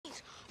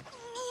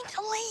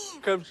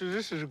Cam says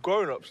this is a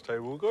grown-up's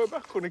table. Go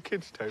back on the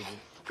kids' table.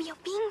 We are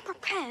being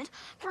prepared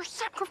for a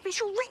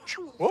sacrificial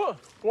ritual. What?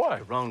 Why?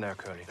 You're wrong there,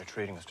 Curly. They're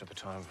treating us to the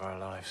time of our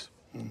lives.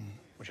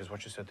 Which is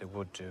what you said they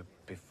would do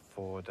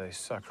before they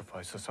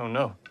sacrifice us. So,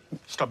 no.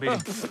 Stop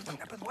eating.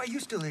 But why are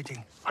you still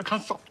eating? I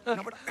can't stop. No,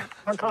 but...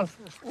 I can't.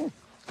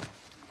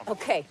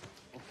 Okay.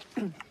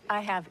 I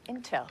have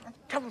intel.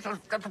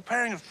 They're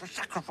preparing us for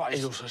sacrifice.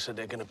 He also said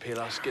they're going to peel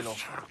our skin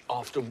off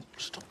after...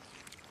 Stop.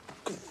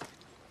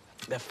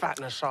 They're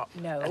fattening us up.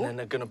 No. And then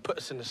they're going to put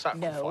us in the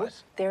sacrifice. No,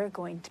 they're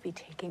going to be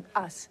taking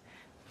us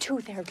to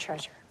their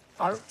treasure.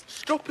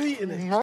 Stop eating it.